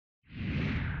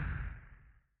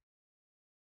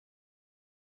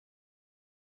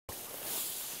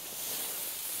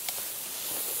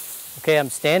Okay,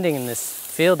 I'm standing in this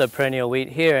field of perennial wheat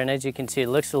here, and as you can see, it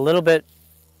looks a little bit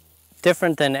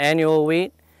different than annual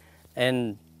wheat.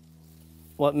 And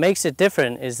what makes it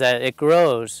different is that it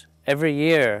grows every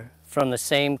year from the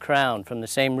same crown, from the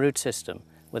same root system,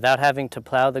 without having to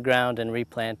plow the ground and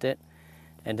replant it.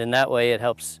 And in that way, it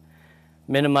helps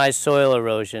minimize soil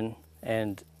erosion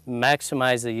and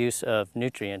maximize the use of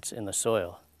nutrients in the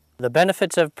soil. The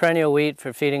benefits of perennial wheat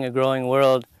for feeding a growing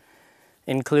world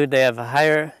include they have a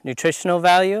higher nutritional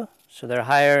value, so they're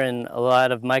higher in a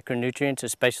lot of micronutrients,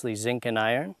 especially zinc and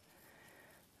iron.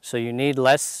 So you need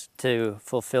less to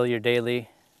fulfill your daily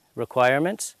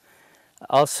requirements.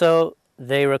 Also,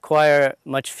 they require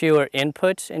much fewer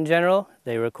inputs in general.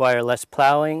 They require less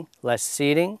plowing, less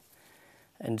seeding,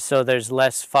 and so there's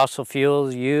less fossil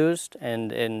fuels used,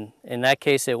 and in that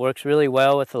case it works really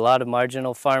well with a lot of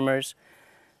marginal farmers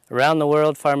around the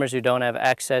world, farmers who don't have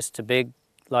access to big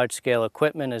large-scale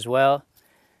equipment as well.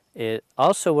 It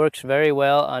also works very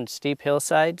well on steep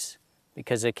hillsides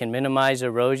because it can minimize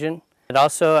erosion. It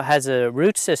also has a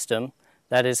root system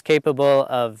that is capable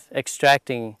of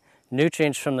extracting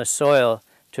nutrients from the soil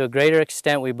to a greater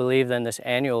extent, we believe, than this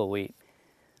annual wheat.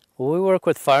 Well, we work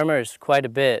with farmers quite a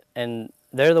bit, and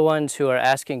they're the ones who are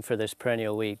asking for this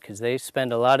perennial wheat because they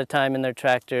spend a lot of time in their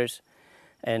tractors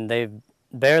and they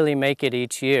barely make it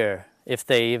each year, if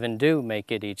they even do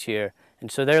make it each year.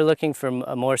 And so they're looking for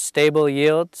a more stable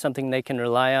yield, something they can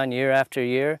rely on year after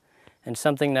year, and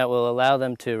something that will allow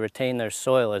them to retain their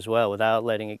soil as well without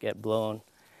letting it get blown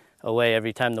away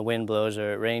every time the wind blows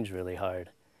or it rains really hard.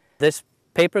 This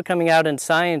paper coming out in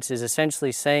Science is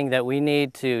essentially saying that we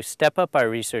need to step up our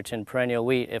research in perennial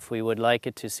wheat if we would like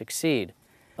it to succeed.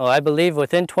 Well, I believe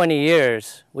within 20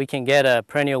 years we can get a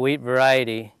perennial wheat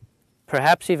variety,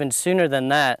 perhaps even sooner than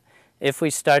that, if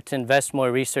we start to invest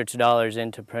more research dollars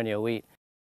into perennial wheat.